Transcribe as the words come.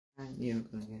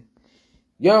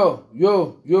Yo,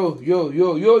 yo, yo, yo,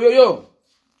 yo, yo, yo, yo.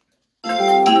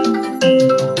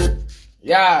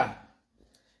 Yeah.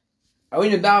 I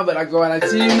went you down, but I go on a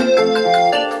team.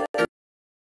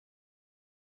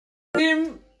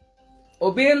 Team.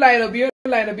 Obey line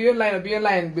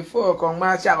before Kong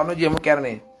Ma Chak on no Jim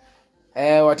Kearney.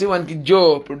 What you want to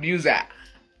Joe, producer.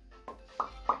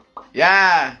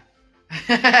 Yeah.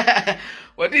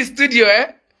 What is studio,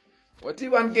 eh? What you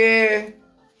want to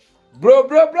Bro.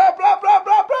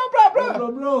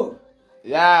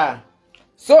 Yeah.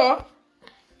 So,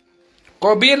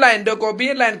 go be line. Go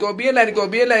be line,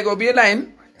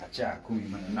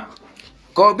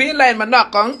 man,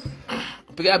 knock on.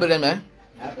 Pick up them, eh?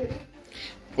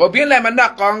 Go be line, man,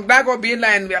 knock on. That go be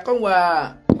line. We are going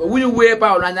to way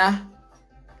about Oulanyah.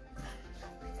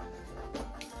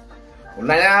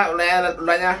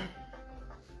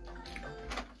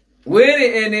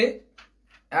 Where any?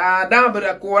 Down but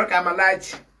a quark, I'm a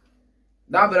light.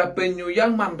 Down but a pen, you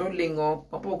young man don't lingo.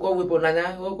 Papa go with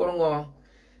Oulanyah, who go on.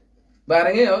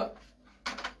 But here,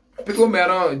 Pico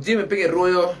Mero, Jimmy Pick a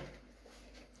royal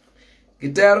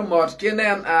guitar mod,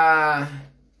 Kenan,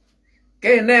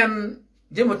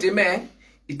 Jimothy May,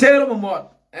 Eternal mod,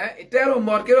 Eternal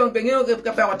mod, get on Pengo, get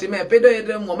Capati May,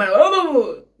 Pedo, moment.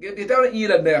 Oh, get guitar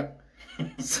either there.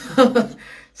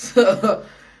 So,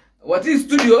 what is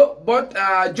studio? But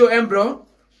Joe Embro.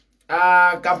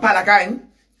 Kampala kind.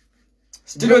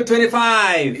 Studio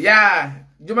 25. Yeah.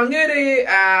 Jumangere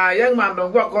young man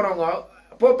don't walk around.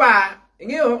 Papa,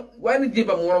 you when did you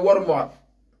more war more?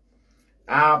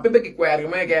 People query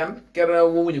me again, can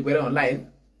when you go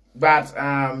online. But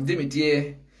Jimmy,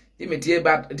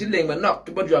 but dealing with knock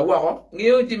to put your walk.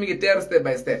 You Jimmy get step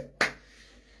by step.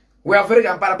 We are very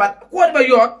Kampala, but what about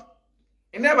you?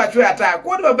 You never try attack.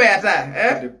 What about better?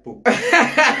 Eh?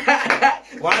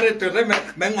 Wanted to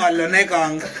remember on the neck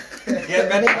on.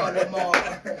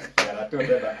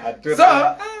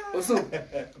 So,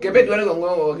 get better when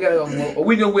go get on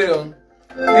win your way on.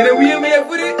 And a wheel may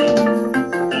put it.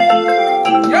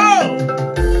 Yo!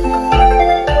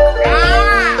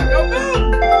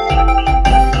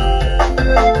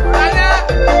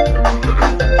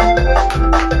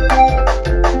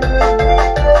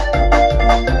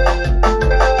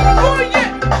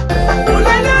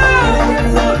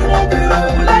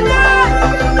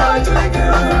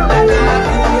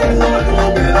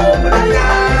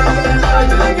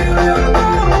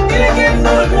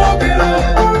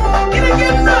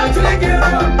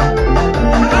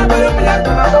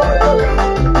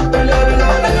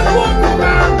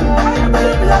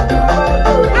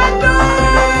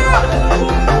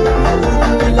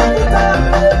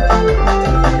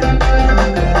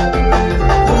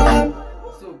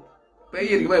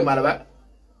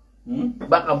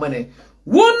 Back a money.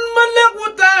 One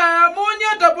malakuta,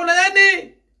 monya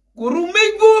tapunani,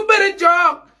 Gurumigu better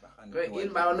job.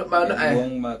 In my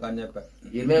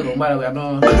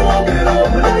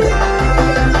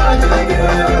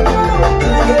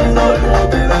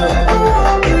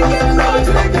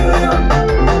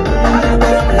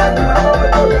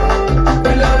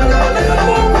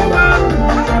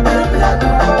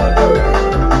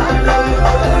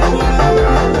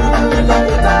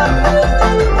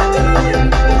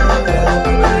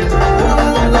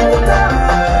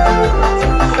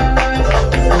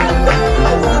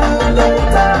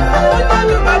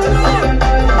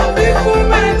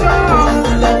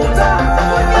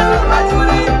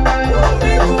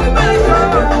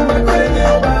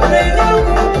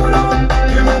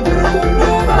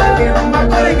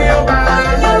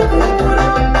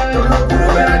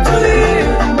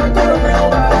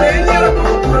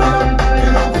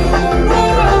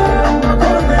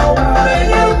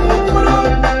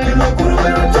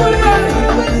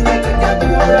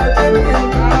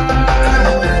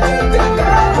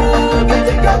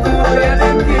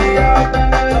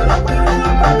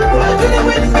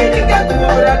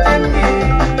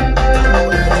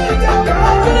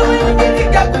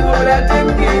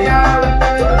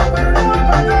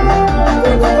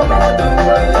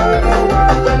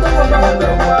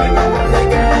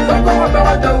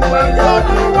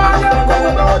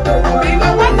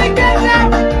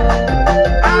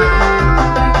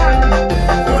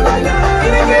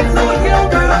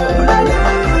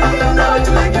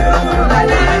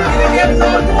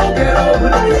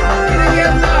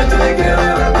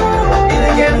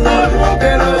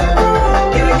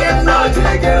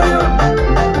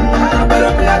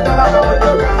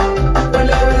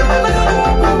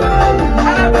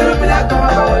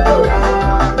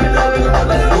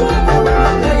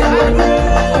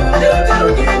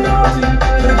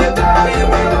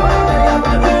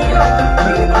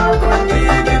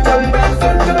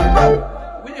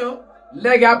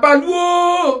lega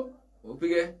paluo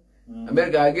opige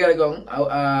America gere gong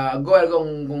go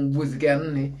gong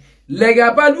busken ni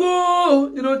lega paluo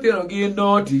dino tero gi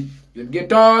noti you get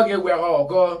dog we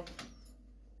go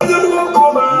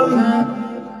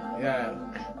yeah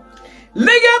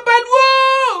lega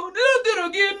paluo dino tero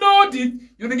gi noti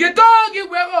you get dog we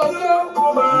go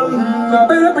na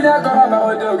bele pya ka ba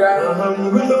odoga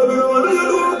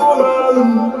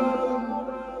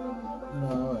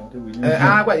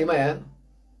qua gì mày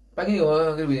bác cái gì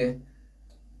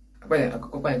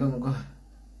quay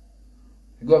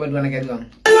go bên ngoài này gần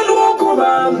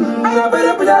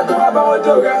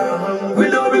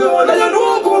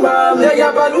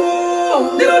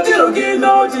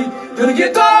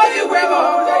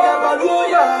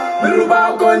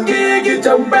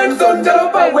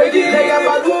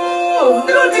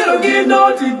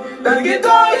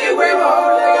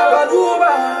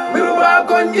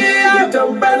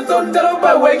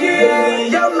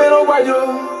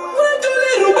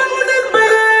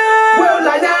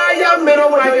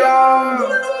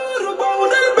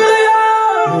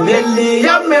Lily,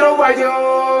 yam mero wayo.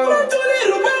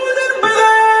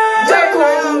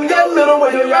 Jacob, yam mero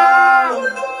wayo ya.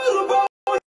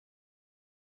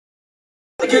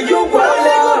 Get you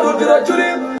wala, do the churi.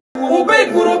 Ubed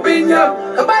guru pinya,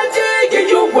 kabaji get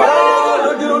you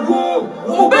wala, do the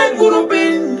Ubed guru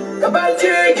pin,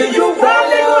 kabaji get you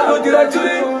wala, do the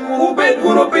churi. Ubed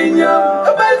guru pinya,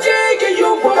 kabaji get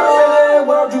you wala,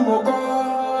 what you moko.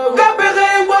 Kapere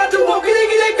what you moko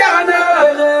kile kana.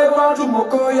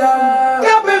 Mokoya,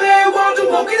 Kapere want to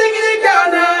mock it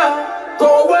Ghana. Go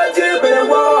what you better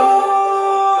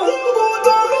walk.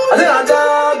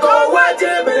 Go what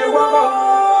you better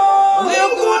walk. You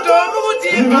go to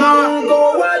Mutima. Go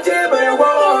what you better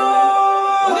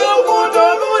walk. You go to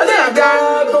Mutima.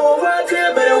 Go what you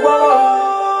better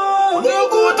walk. You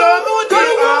go to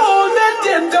Mutima.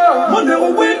 Netendo. Money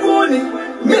win money.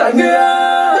 Miranga.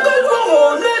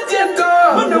 Netendo.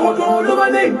 Money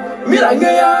money.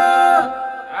 Miranga.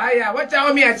 Yeah, what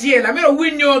tell me a chill? I'm gonna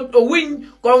win your win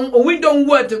don't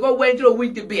word to go win to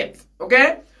win the bet.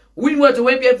 Okay? Win word to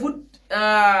win food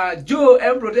Joe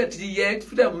and protect the yet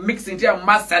for the mixing to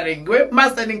mastering.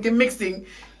 Mastering the mixing.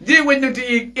 They went to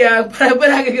eat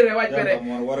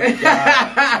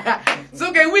so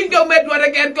okay, win go met what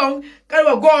again come kind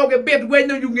of go get bet when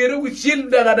you get with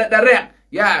shield the red.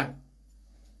 Yeah.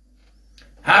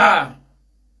 Ha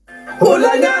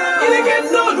Oulanyah, you get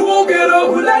no dwogero,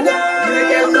 Oulanyah, you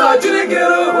get no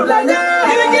chirigero, Oulanyah,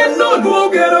 you get no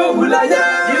dwogero,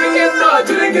 Oulanyah, you get no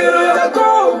chirigero, Tako,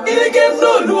 you get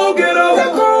no dwogero,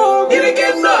 Tako, you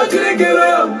get no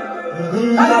chirigero.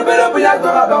 I better be a go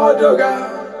about Doga.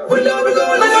 We love you,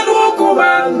 let you walk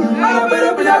man. I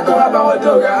better be a go about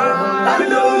Doga. I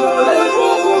know, let you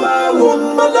walk man.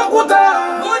 Malakuta,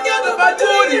 Onya the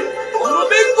Baturi,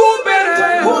 Romingo Bere,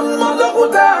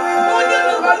 Malakuta, Onya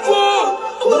the Baturi.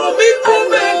 Uromiku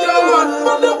menjawan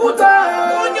malakuta,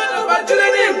 monya na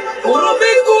bajuleni.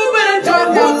 Uromiku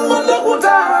menjawan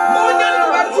malakuta, monya na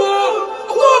baju.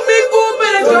 Uromiku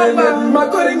menjawan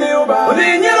makoringe oba.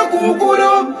 Renyera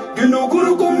kukuro,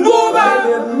 ginukuru kumbuba.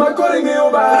 Makoringe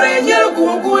oba. Renyera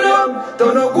kukuro,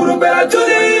 tono kuru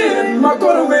berajuli.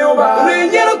 Makoringe oba.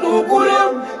 Renyera kukuro,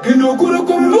 ginukuru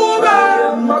kumbuba.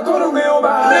 Makoringe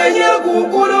oba. Renyera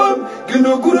kukuro,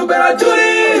 ginukuru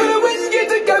berajuli.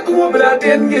 Kakumo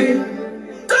bratengi,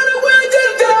 tono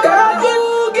wajen kaku,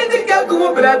 get kakumo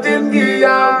bratengi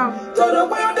ya. Tono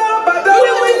wajen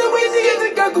badalo,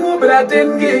 get kakumo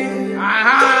bratengi.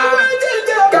 Tono wajen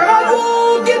kaku,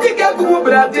 get kakumo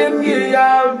bratengi ya.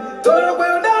 Tono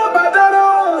wajen badalo,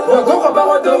 wako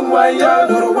bago dongwa ya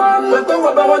durwan,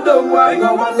 wako bago dongwa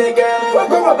inga wanike,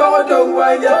 wako bago dongwa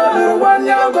ya durwan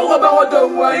ya, wako bago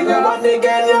dongwa inga wanike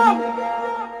ya.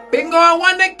 Bingo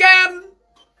wanike.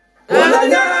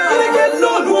 Oulanyah, you get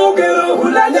no dwogero,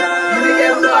 Oulanyah, you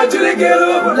get no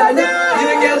chirigero, Oulanyah,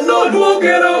 you get no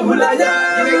dwogero,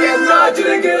 Oulanyah, you get no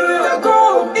chirigero, Tako,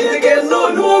 you get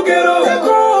no dwogero,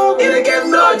 Tako, you get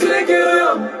no chirigero.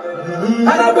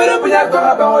 I better be a go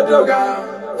about Doga.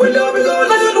 We love you,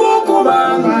 let you walk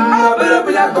man. I better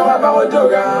be a go about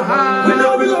Doga. We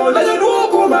love you, let you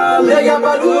walk man. They got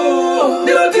Badu,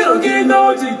 they don't get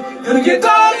naughty, you get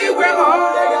doggy, we're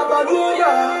all, they got Badu, yeah.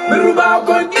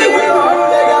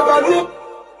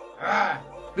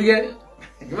 Begin.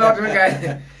 Come out to me, guy.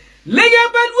 Lega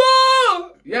Badu!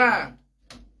 Yeah.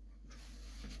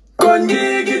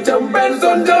 Kongi get some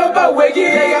benson, jump away.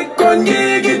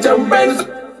 Kongi get some benson.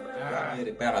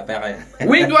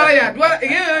 We do it. Do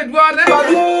it.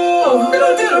 Badu!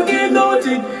 Don't get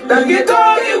naughty. Don't get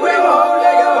doggy. We're all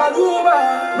Lega Badu.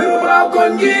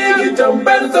 Kongi Jam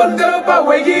Benson Garapa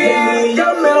Wagi,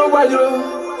 Yamero Wajo,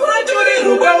 Rajuri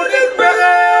Rubao in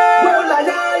Bella,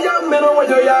 Oulanyah, Yamero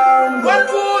Wajo Yam, one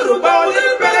food about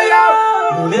in Bella,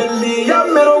 Lily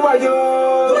Yamero Wajo,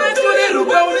 Rajuri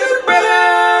Rubao in Bella,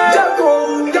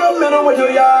 Jacob Yamero Wajo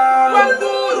Yam, one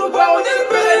food about in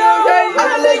Bella,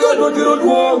 Alego do the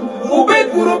room, Ubed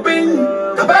Burupin,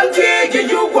 Kabanchi,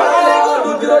 you want to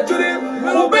do the Jurim,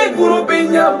 Ubed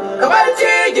Burupinya,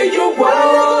 Kabanchi, you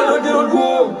want to do the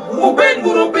room, Ubed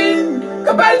Burupin,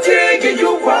 Kabanchi,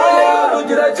 you want to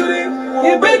do the Jurim,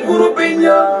 Ubed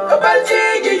Burupinya, Kabanchi,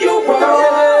 you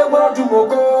want to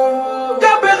Moko,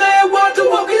 Kabere want to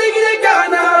Mokili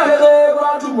Ghana,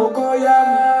 want to Mokoya,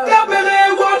 Kabere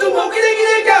want to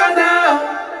Mokili Ghana,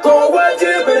 go watch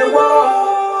it, better walk.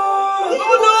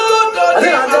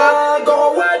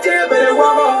 Go watch it, better walk.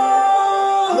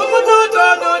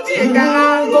 Go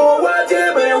watch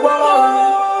it, better walk.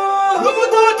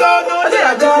 Go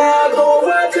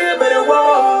watch it, better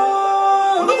walk.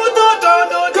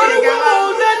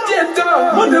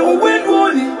 Monday will win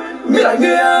money.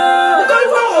 Milangea. Go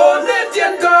let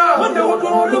Jenta. Monday will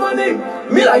do money.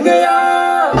 Milangea.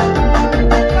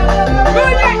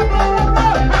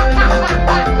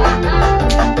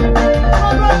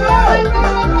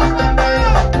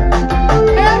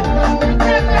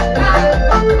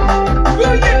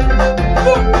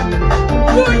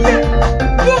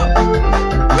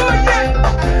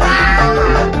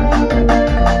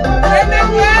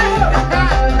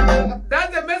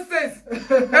 That's the message.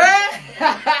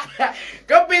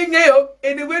 Copying you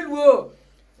in the wind war.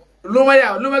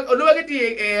 Lumaya,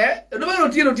 Lumagati,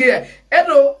 Lumati,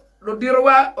 Edo,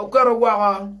 Lodirowa,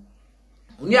 Okarawa,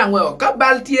 Nyangwa,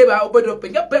 Kabal Tieba, Obedo,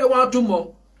 Pega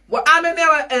Tumo. What I'm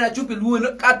never and a chupil wound,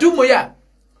 a tumoya.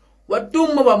 What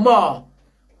tumo more?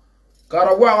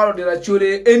 Karawa de la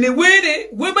Chule, anyway,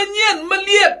 women yen,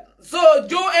 Maliet. So,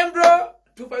 Joe Embro.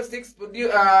 256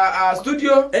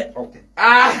 studio. Okay.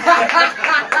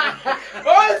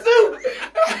 Also,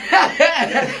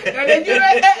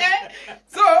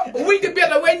 so we can be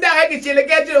the way that I can chill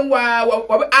again.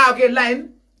 Okay,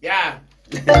 line. Yeah.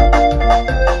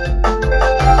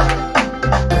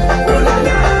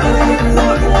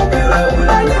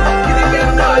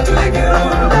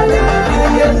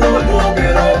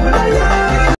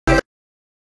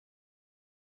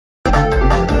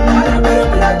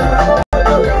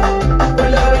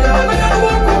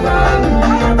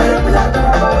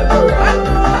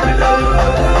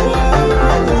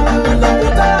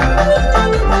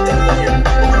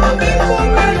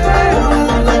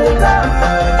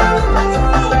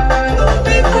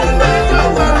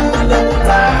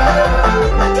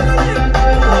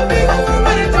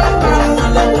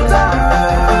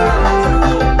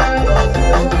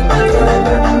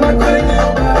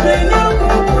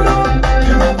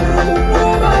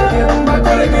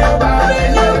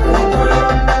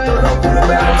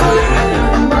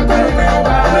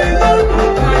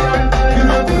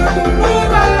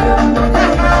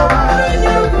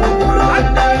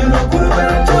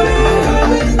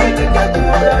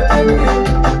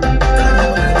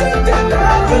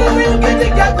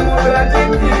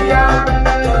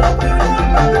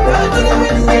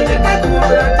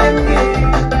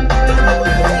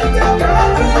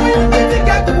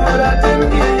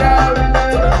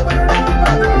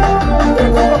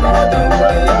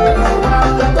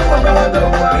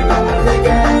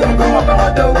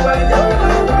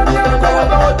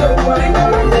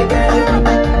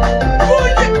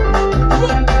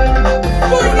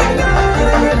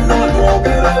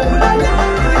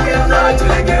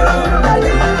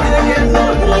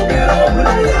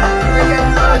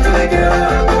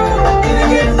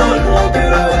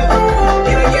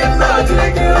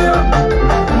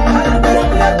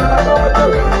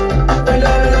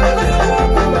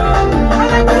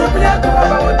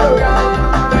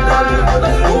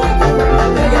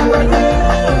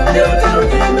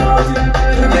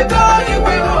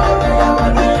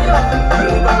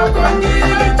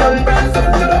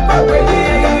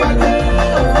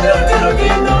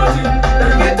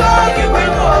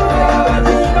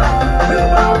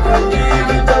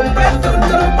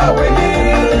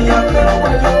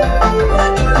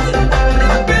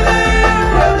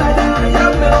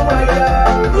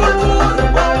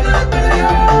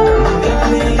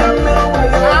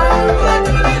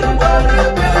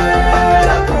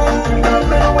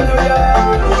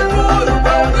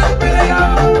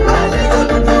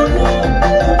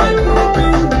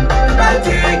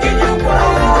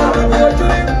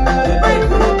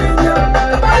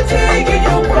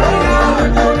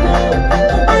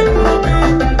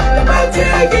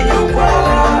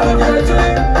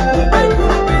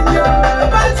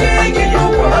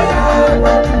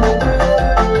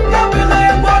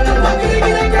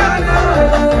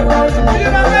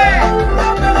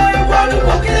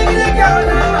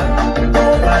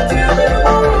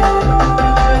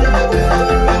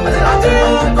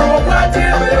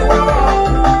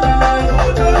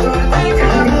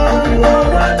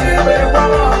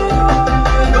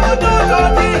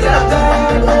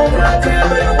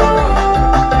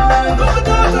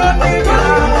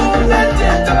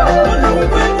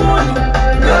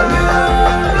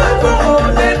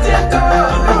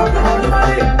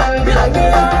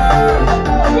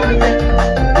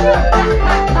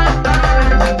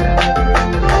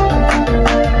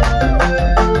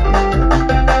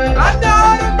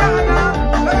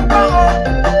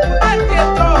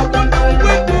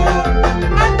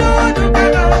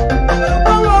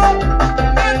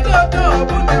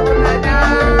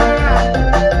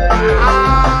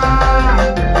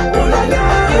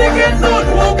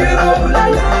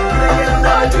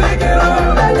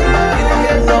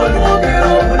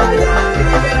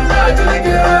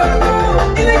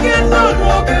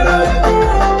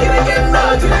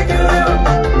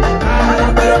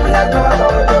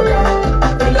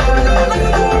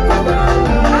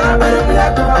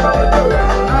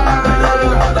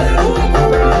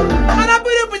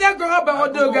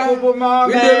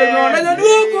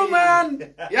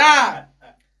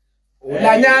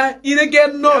 Oulanyah, in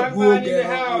again, not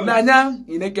Oulanyah,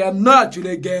 in again, not you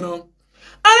again.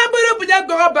 I'm going to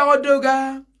go about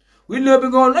Doga. We love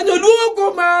on and you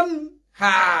look, man.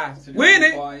 Ha,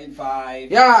 winning.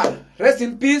 0.5. Yeah, rest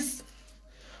in peace.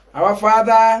 Our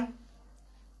father,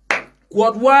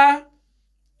 Quadwa,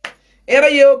 era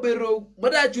yo bero,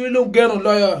 but actually don't get on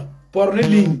lawyer for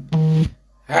reading.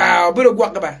 Ah, bero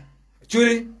guacaba.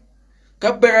 Churi,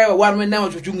 Capera, 1 minute now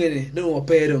to Chungere, no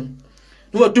pay them.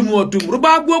 No, 2 more to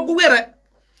Ruba Guera.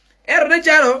 Era the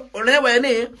charo, or never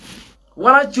any.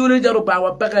 One churi jaruba,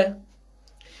 our pecker.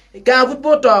 A car would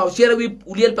put out, share with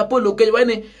Uliel Papa locate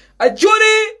a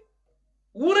churi.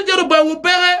 Wouldn't jaruba will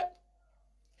pere.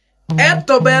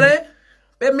 Eto bere,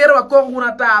 pe mero wako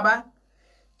una taba.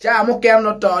 Cha mo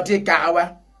keno toti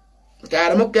kawa.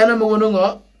 Kara mo keno mo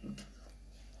nungo.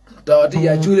 Toti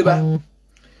ya chuli ba.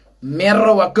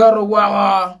 Mero wakaro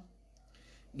wa.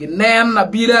 Ginen na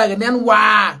bila ginen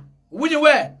wa. Wunye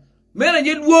we. Mena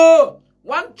jidwo.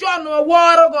 Wan chon wa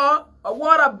waro go. A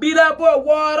wara bila po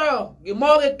waro.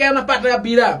 Gimoge kena pata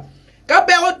bila.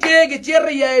 Kape o tege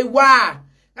chiri ye wa.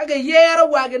 Kage yera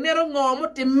wa genero ngomo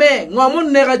time. Ngomo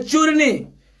nega churi ni.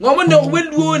 Ngomo nego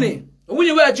wilwo ni.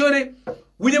 Wunye we churi.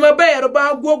 Wunye mabe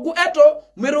ba gogu eto.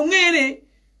 Mero ngini.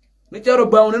 Ni charo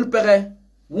ba unen peke.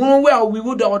 Wunye we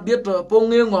wiwu do dito.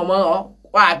 Pongi ngomo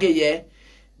wa ake ye.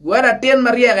 Gwada ten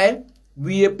mariere.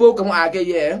 Wiye po kamo ake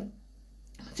ye.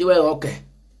 Chiwe okay.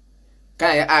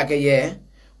 Kaya ake ye.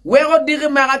 Wego digi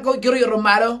maga ko kiro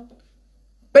yoromaro.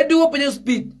 Pedu open your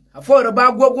speed. Afo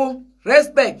ba gogu.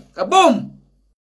 Respect. Kaboom.